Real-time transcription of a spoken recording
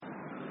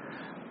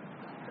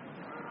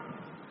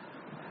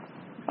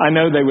I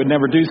know they would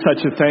never do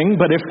such a thing,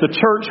 but if the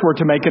church were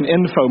to make an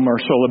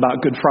infomercial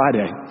about Good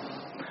Friday,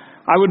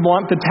 I would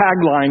want the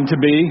tagline to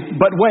be,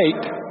 "But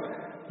wait,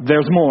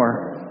 there's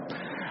more."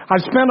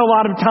 I've spent a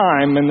lot of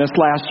time in this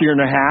last year and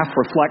a half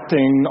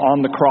reflecting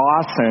on the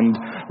cross and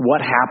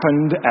what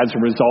happened as a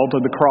result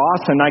of the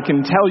cross, and I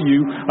can tell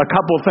you a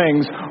couple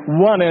things.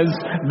 One is,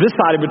 this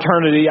side of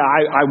eternity,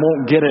 I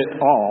won't get it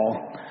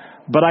all.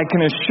 But I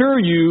can assure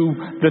you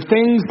the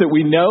things that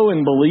we know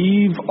and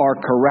believe are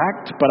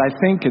correct, but I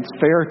think it's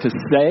fair to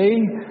say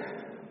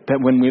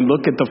that when we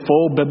look at the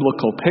full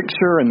biblical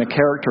picture and the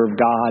character of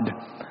God,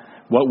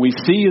 what we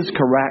see is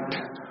correct,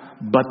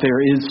 but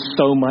there is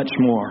so much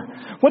more.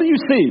 What do you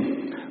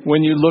see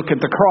when you look at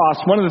the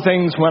cross? One of the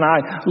things when I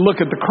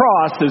look at the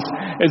cross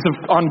is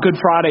on Good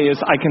Friday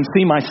is I can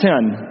see my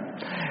sin.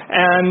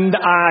 And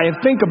I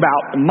think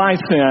about my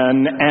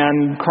sin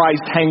and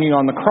Christ hanging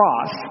on the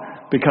cross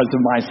because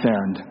of my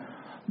sin.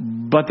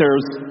 But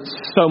there's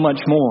so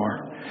much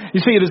more. You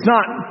see, it is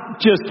not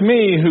just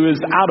me who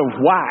is out of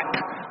whack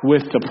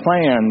with the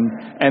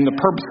plan and the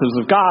purposes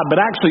of God, but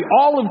actually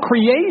all of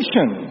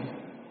creation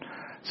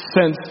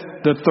since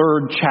the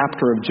 3rd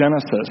chapter of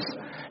Genesis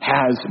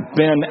has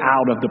been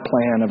out of the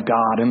plan of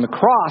God. And the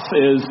cross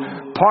is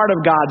part of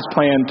God's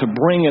plan to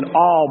bring it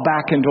all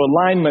back into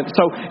alignment.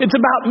 So it's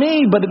about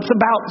me, but it's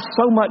about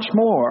so much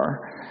more.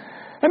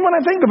 And when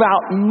I think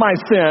about my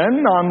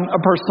sin on a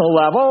personal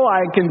level,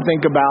 I can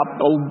think about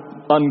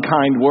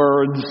unkind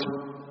words,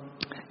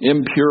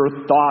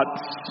 impure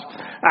thoughts,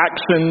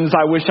 actions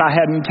I wish I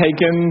hadn't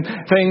taken,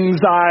 things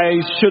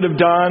I should have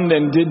done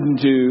and didn't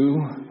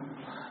do.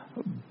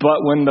 But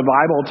when the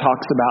Bible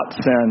talks about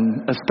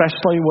sin,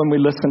 especially when we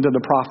listen to the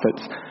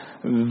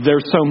prophets,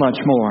 there's so much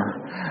more.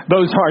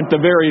 Those aren't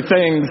the very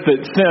things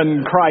that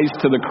send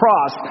Christ to the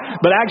cross.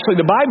 But actually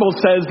the Bible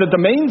says that the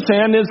main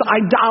sin is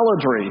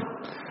idolatry.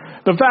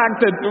 The fact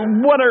that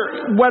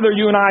whether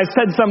you and I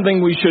said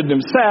something we shouldn't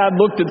have said,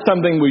 looked at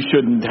something we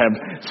shouldn't have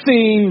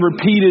seen,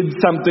 repeated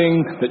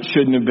something that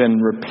shouldn't have been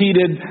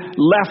repeated,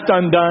 left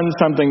undone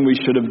something we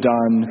should have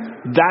done,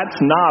 that's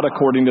not,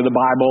 according to the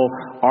Bible,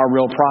 our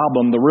real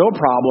problem. The real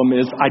problem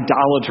is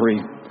idolatry.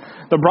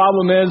 The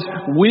problem is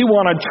we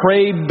want to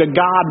trade the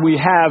God we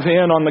have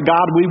in on the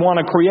God we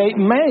want to create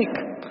and make.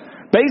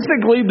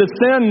 Basically, the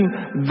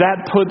sin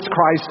that puts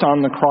Christ on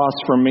the cross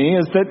for me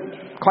is that,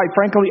 quite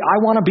frankly, I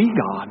want to be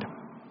God.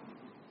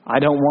 I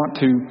don't want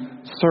to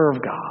serve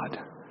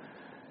God.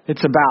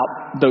 It's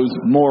about those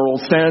moral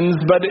sins,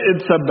 but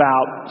it's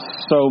about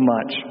so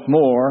much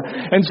more.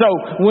 And so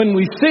when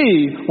we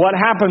see what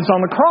happens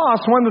on the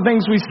cross, one of the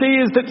things we see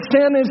is that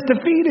sin is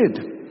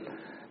defeated.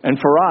 And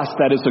for us,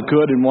 that is a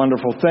good and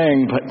wonderful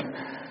thing. But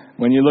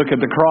when you look at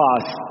the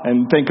cross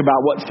and think about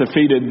what's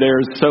defeated,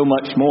 there's so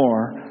much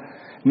more.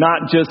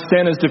 Not just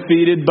sin is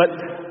defeated, but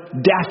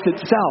death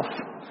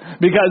itself.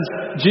 Because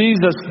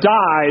Jesus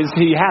dies,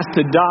 he has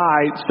to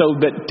die so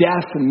that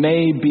death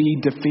may be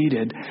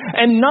defeated.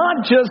 And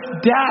not just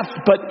death,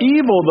 but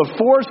evil, the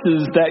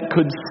forces that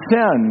could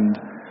send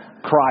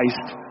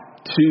Christ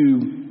to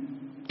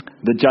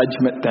the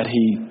judgment that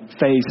he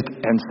faced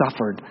and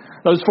suffered.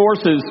 Those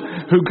forces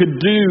who could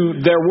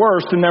do their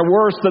worst, and their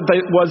worst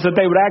was that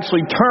they would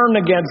actually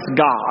turn against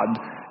God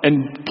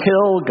and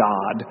kill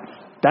God.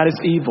 That is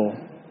evil.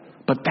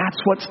 But that's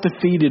what's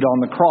defeated on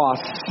the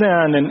cross,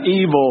 sin and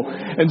evil.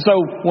 And so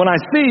when I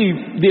see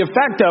the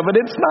effect of it,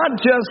 it's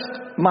not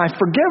just my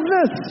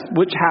forgiveness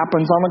which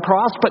happens on the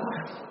cross, but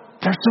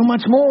there's so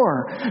much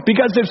more.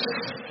 Because if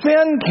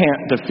sin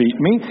can't defeat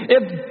me,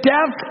 if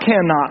death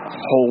cannot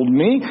hold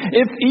me,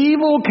 if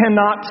evil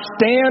cannot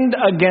stand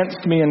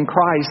against me in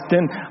Christ,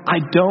 then I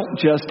don't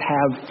just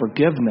have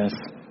forgiveness,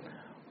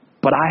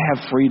 but I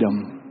have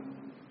freedom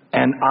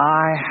and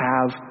I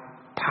have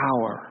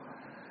power.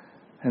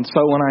 And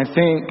so when I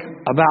think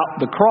about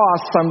the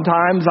cross,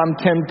 sometimes I'm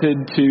tempted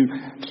to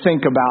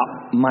think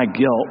about my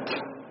guilt.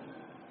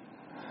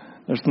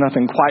 There's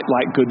nothing quite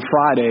like Good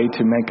Friday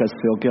to make us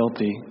feel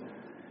guilty.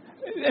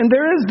 And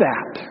there is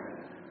that.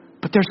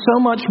 But there's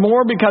so much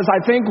more, because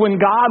I think when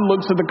God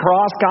looks at the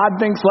cross, God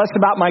thinks less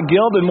about my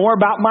guilt and more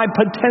about my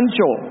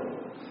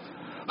potential.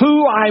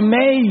 Who I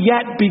may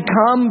yet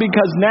become,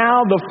 because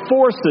now the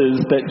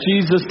forces that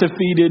Jesus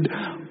defeated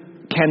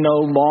can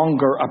no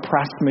longer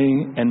oppress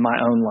me in my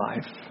own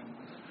life.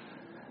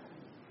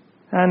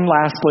 And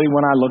lastly,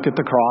 when I look at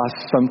the cross,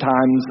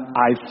 sometimes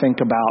I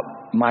think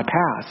about my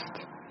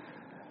past.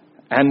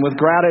 And with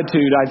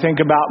gratitude, I think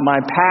about my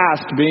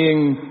past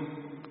being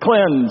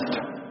cleansed,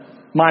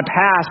 my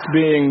past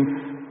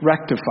being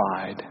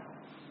rectified.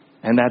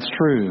 And that's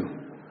true.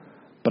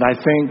 But I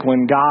think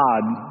when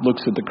God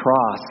looks at the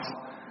cross,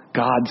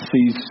 God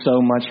sees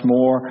so much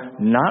more,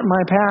 not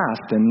my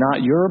past and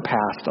not your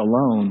past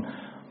alone,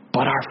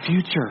 but our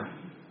future.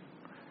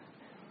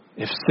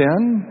 If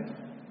sin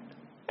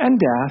and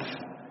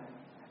death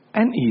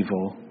and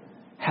evil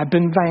have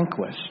been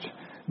vanquished,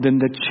 then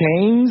the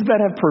chains that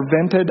have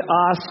prevented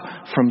us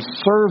from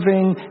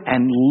serving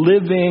and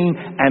living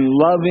and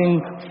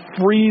loving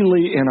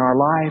freely in our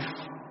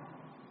life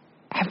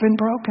have been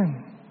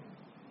broken.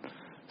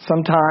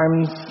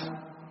 Sometimes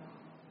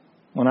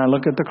when I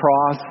look at the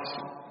cross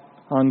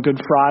on Good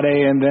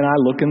Friday and then I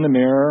look in the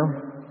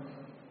mirror,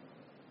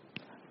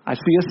 I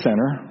see a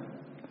sinner,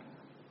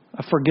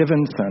 a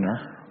forgiven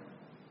sinner.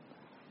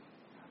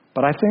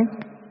 But I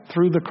think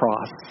through the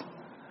cross,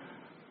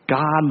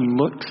 God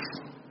looks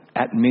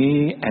at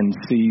me and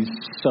sees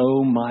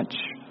so much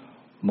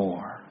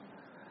more.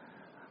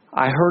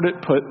 I heard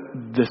it put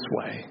this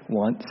way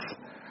once.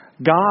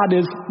 God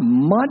is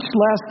much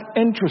less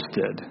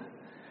interested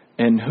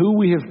in who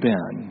we have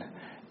been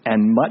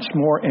and much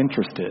more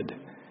interested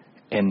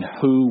in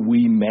who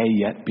we may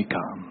yet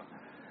become.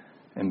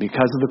 And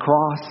because of the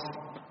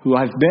cross, who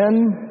I've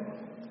been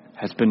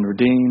has been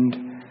redeemed,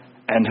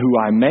 and who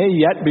I may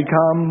yet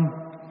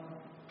become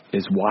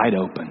is wide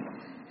open.